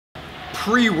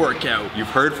pre-workout.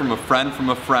 You've heard from a friend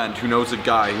who knows a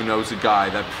guy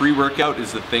that pre-workout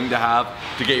is the thing to have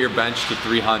to get your bench to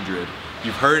 300.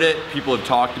 You've heard it, people have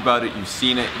talked about it, you've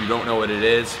seen it, you don't know what it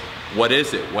is. What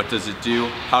is it? What does it do?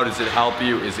 How does it help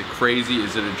you? Is it crazy?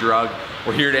 Is it a drug?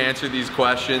 We're here to answer these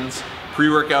questions.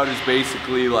 Pre-workout is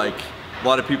basically like, a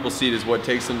lot of people see it as what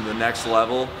takes them to the next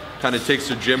level, kind of takes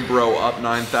their gym bro up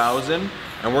 9,000.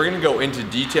 And we're gonna go into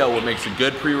detail what makes a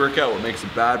good pre-workout, what makes a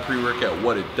bad pre-workout,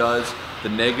 what it does, the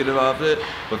negative of it.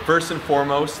 But first and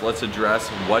foremost, let's address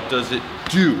what does it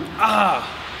do? Call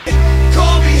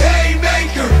me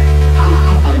Haymaker.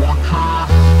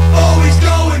 Always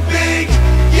going big.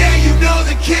 Yeah, you know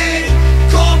the kid.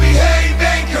 Call me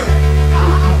Haymaker.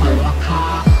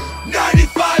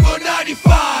 95 or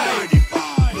 95.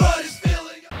 Blood is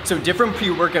filling up. So different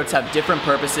pre-workouts have different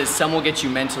purposes. Some will get you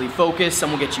mentally focused, some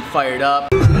will get you fired up.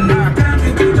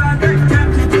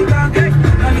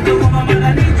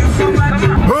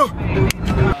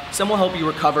 Some will help you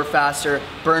recover faster,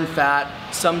 burn fat,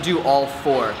 some do all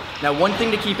four. Now one thing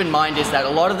to keep in mind is that a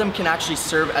lot of them can actually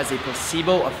serve as a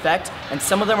placebo effect, and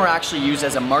some of them are actually used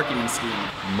as a marketing scheme.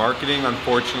 Marketing,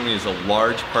 unfortunately, is a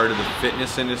large part of the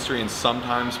fitness industry, and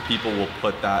sometimes people will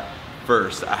put that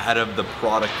first, ahead of the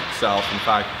product itself. In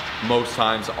fact, most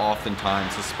times,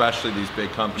 oftentimes, especially these big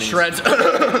companies Shreds.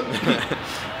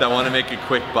 that want to make a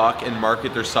quick buck and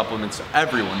market their supplements to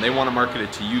everyone. They want to market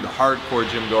it to you, the hardcore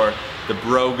gym goer, the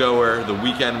bro goer, the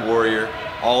weekend warrior,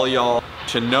 all y'all.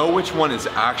 To know which one is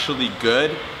actually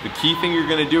good, the key thing you're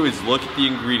gonna do is look at the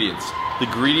ingredients. The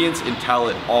ingredients and tell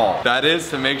it all. That is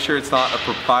to make sure it's not a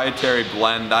proprietary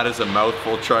blend. That is a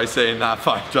mouthful, try saying that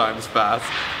 5 times fast.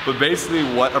 But basically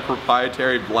what a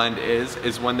proprietary blend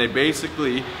is when they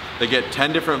get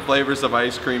 10 different flavors of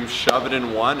ice cream, shove it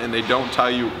in one, and they don't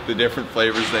tell you the different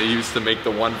flavors they use to make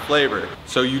the one flavor.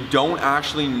 So you don't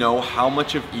actually know how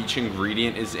much of each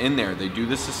ingredient is in there. They do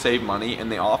this to save money,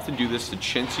 and they often do this to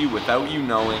chintz you without you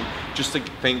knowing, just to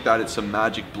think that it's a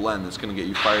magic blend that's gonna get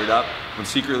you fired up, when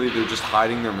secretly they're just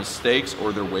hiding their mistakes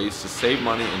or their ways to save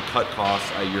money and cut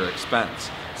costs at your expense.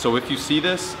 So if you see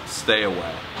this, stay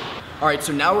away. Alright,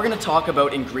 so now we're gonna talk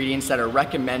about ingredients that are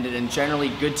recommended and generally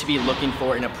good to be looking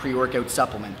for in a pre-workout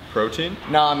supplement. Protein?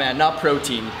 Nah man, not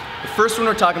protein. The first one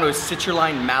we're talking about is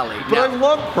Citrulline malate. But I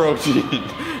love protein.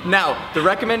 Now, the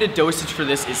recommended dosage for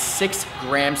this is 6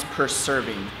 grams per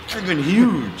serving. Freaking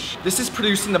huge. This is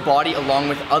produced in the body along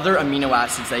with other amino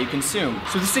acids that you consume.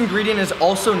 So this ingredient is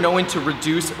also known to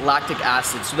reduce lactic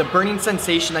acid. So the burning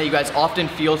sensation that you guys often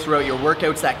feel throughout your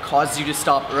workouts that causes you to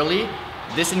stop early,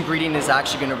 this ingredient is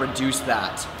actually gonna reduce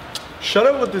that. Shut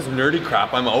up with this nerdy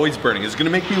crap I'm always burning. Is it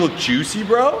gonna make me look juicy,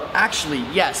 bro? Actually,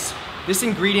 yes. This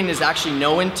ingredient is actually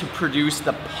known to produce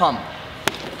the pump.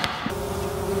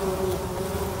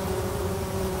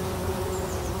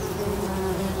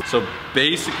 So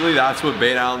basically that's what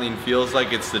beta-alanine feels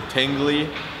like. It's the tingly.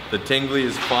 The tingly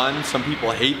is fun. Some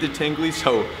people hate the tingly,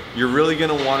 so you're really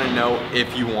gonna wanna know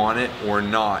if you want it or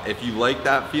not. If you like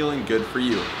that feeling, good for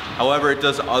you. However, it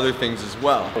does other things as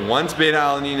well. Once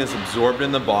beta-alanine is absorbed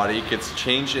in the body, it gets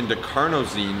changed into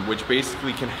carnosine, which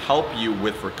basically can help you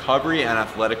with recovery and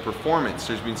athletic performance.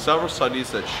 There's been several studies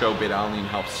that show beta-alanine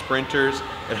helps sprinters,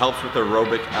 it helps with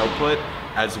aerobic output,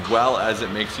 as well as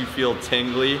it makes you feel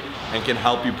tingly and can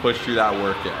help you push through that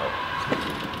workout.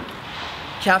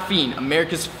 Caffeine,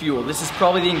 America's fuel. This is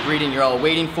probably the ingredient you're all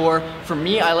waiting for. For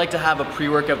me, I like to have a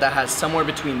pre-workout that has somewhere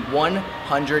between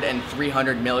 100 and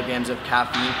 300 milligrams of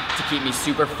caffeine to keep me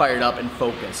super fired up and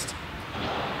focused.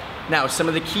 Now, some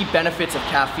of the key benefits of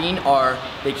caffeine are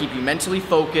they keep you mentally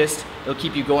focused, it'll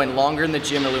keep you going longer in the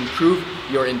gym, it'll improve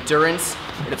your endurance,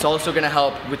 and it's also gonna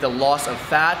help with the loss of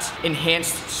fat,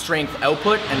 enhanced strength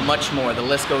output, and much more. The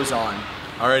list goes on.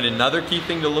 All right, another key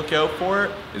thing to look out for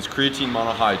is creatine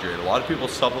monohydrate. A lot of people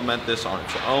supplement this on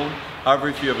its own. However,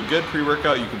 if you have a good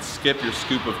pre-workout, you can skip your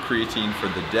scoop of creatine for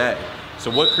the day.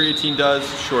 So what creatine does,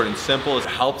 short and simple, is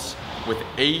it helps with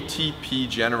ATP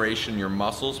generation in your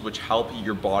muscles, which help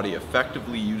your body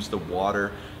effectively use the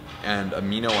water and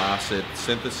amino acid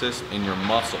synthesis in your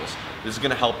muscles. This is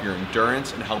gonna help your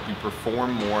endurance and help you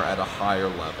perform more at a higher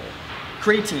level.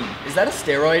 Creatine, is that a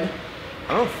steroid?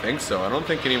 I don't think so. I don't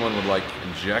think anyone would like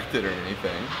inject it or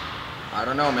anything. I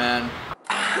don't know, man.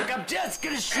 Look, I'm just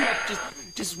gonna shoot up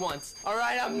just once. All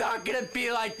right, I'm not gonna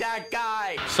be like that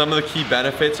guy. Some of the key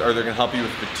benefits are they're gonna help you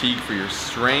with fatigue for your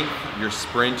strength, your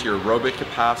sprint, your aerobic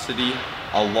capacity,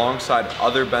 alongside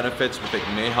other benefits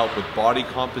that may help with body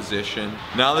composition.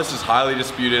 Now this is highly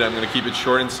disputed. I'm gonna keep it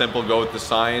short and simple, go with the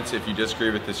science. If you disagree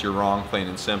with this, you're wrong, plain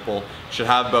and simple. Should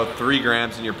have about 3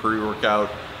 grams in your pre-workout.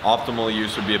 Optimal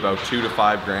use would be about 2 to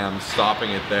 5 grams,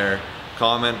 stopping it there.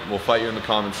 comment, we'll fight you in the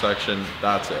comment section.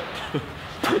 That's it.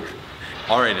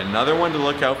 All right, another one to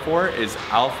look out for is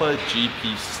alpha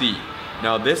GPC.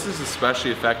 Now this is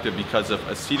especially effective because of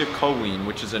acetylcholine,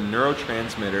 which is a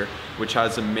neurotransmitter which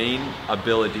has a main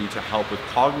ability to help with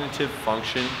cognitive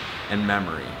function and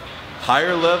memory.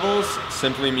 Higher levels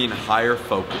simply mean higher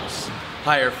focus.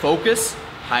 Higher focus,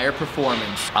 higher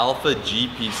performance. Alpha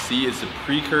GPC is a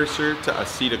precursor to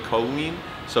acetylcholine.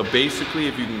 So basically,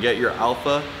 if you can get your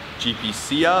alpha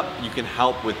GPC up, you can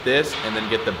help with this and then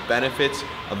get the benefits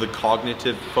of the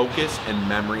cognitive focus and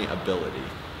memory ability.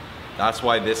 That's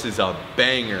why this is a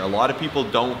banger. A lot of people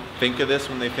don't think of this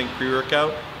when they think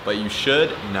pre-workout, but you should,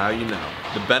 now you know.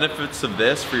 The benefits of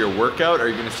this for your workout are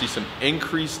you're gonna see some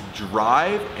increased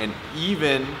drive and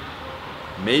even,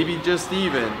 maybe just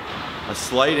even, a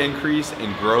slight increase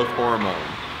in growth hormone.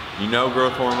 You know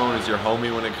growth hormone is your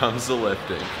homie when it comes to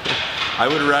lifting. I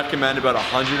would recommend about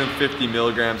 150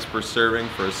 milligrams per serving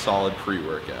for a solid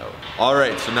pre-workout. All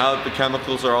right, so now that the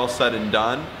chemicals are all said and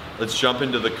done, let's jump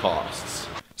into the costs.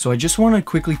 So I just want to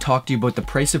quickly talk to you about the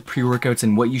price of pre-workouts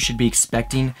and what you should be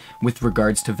expecting with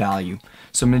regards to value.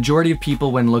 So majority of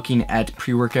people, when looking at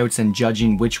pre-workouts and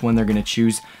judging which one they're going to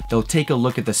choose, they'll take a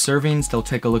look at the servings, they'll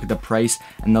take a look at the price,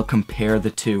 and they'll compare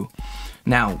the two.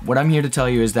 Now, what I'm here to tell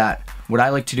you is that what I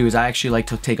like to do is I actually like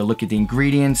to take a look at the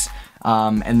ingredients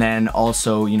and then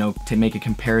also, you know, to make a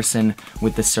comparison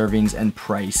with the servings and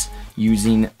price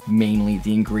using mainly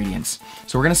the ingredients.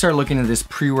 So we're gonna start looking at this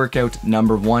pre-workout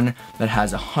number 1 that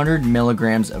has 100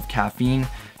 milligrams of caffeine,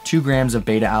 2 grams of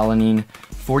beta-alanine,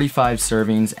 45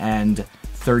 servings, and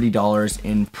 $30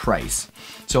 in price.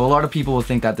 So a lot of people will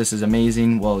think that this is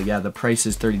amazing. Well, yeah, the price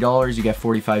is $30, you get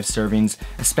 45 servings,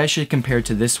 especially compared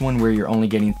to this one where you're only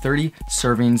getting 30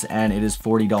 servings and it is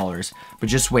 $40. But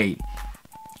just wait.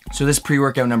 So this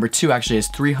pre-workout number 2 actually has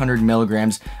 300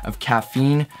 milligrams of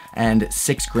caffeine and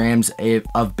 6 grams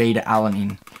of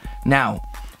beta-alanine. Now,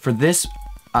 for this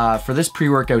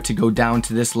pre-workout to go down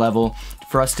to this level,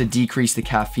 for us to decrease the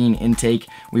caffeine intake,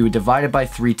 we would divide it by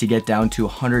 3 to get down to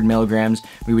 100 milligrams.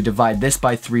 We would divide this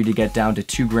by 3 to get down to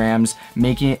 2 grams,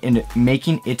 making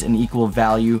it an equal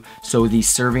value. So the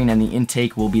serving and the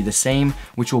intake will be the same,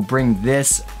 which will bring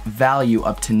this value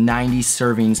up to 90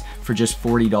 servings for just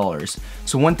 $40.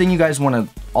 So one thing you guys want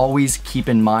to always keep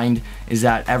in mind is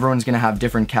that everyone's going to have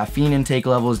different caffeine intake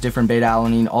levels, different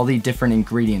beta-alanine, all the different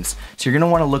ingredients. So you're going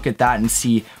to want to look at that and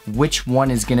see which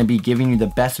one is going to be giving you the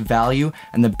best value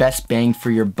and the best bang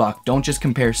for your buck. Don't just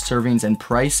compare servings and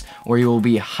price, or you will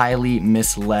be highly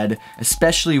misled,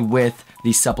 especially with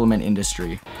the supplement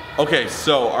industry. Okay,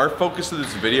 so our focus of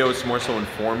this video is more so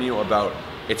inform you about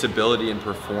its ability and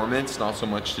performance, not so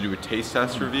much to do a taste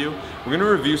test review. We're gonna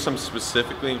review some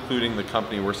specifically, including the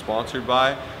company we're sponsored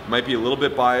by. It might be a little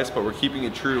bit biased, but we're keeping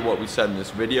it true to what we said in this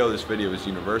video. This video is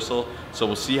universal, so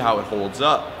we'll see how it holds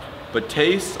up. But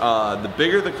taste, the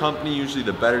bigger the company, usually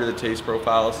the better the taste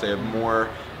profiles. They have more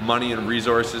money and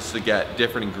resources to get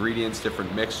different ingredients,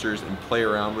 different mixtures, and play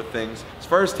around with things. As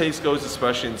far as taste goes,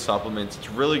 especially in supplements, it's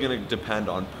really gonna depend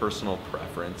on personal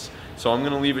preference. So I'm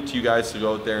gonna leave it to you guys to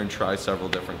go out there and try several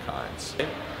different kinds.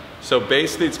 So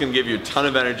basically it's gonna give you a ton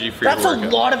of energy for your workout.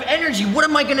 That's a lot of energy. What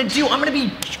am I gonna do? I'm gonna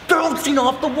be bouncing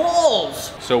off the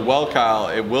walls. So well, Kyle,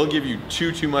 it will give you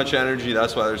too much energy.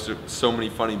 That's why there's so many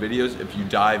funny videos if you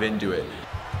dive into it.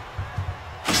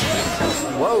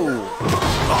 Whoa.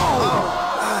 Oh.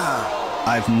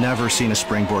 I've never seen a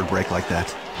springboard break like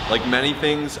that. Like many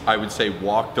things, I would say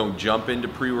walk, don't jump into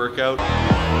pre-workout.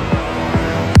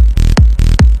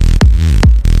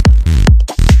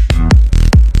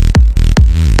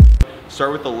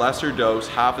 Start with a lesser dose,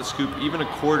 half a scoop, even a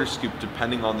quarter scoop,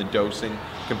 depending on the dosing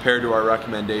compared to our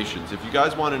recommendations. If you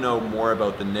guys want to know more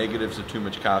about the negatives of too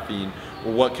much caffeine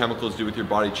or what chemicals do with your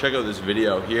body, check out this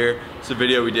video here. It's a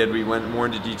video we did. We went more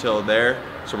into detail there,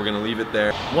 so we're going to leave it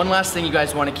there. One last thing you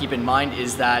guys want to keep in mind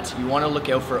is that you want to look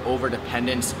out for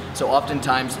over-dependence. So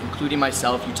oftentimes, including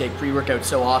myself, you take pre-workout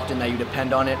so often that you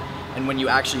depend on it. And when you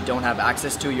actually don't have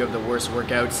access to it, you have the worst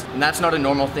workouts. And that's not a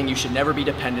normal thing. You should never be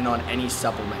dependent on any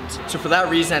supplement. So for that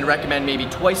reason, I'd recommend maybe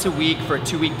twice a week for a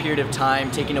 2-week period of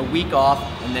time, taking a week off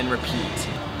and then repeat.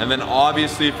 And then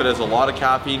obviously, if it has a lot of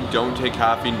caffeine, don't take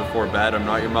caffeine before bed. I'm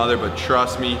not your mother, but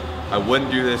trust me, I wouldn't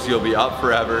do this. You'll be up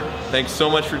forever. Thanks so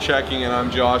much for checking in.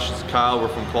 I'm Josh, this is Kyle. We're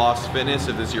from Colossus Fitness.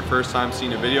 If this is your first time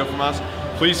seeing a video from us,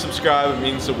 please subscribe. It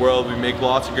means the world. We make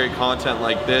lots of great content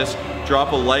like this.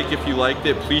 Drop a like if you liked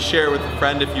it. Please share it with a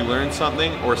friend if you learned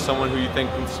something or someone who you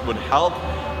think this would help.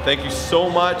 Thank you so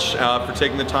much for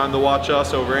taking the time to watch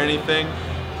us over anything.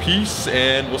 Peace,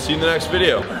 and we'll see you in the next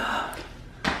video.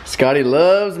 Scotty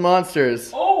loves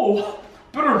monsters. Oh,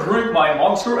 better gonna drink my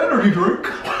Monster Energy drink.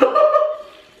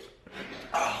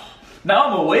 Now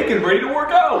I'm awake and ready to work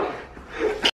out.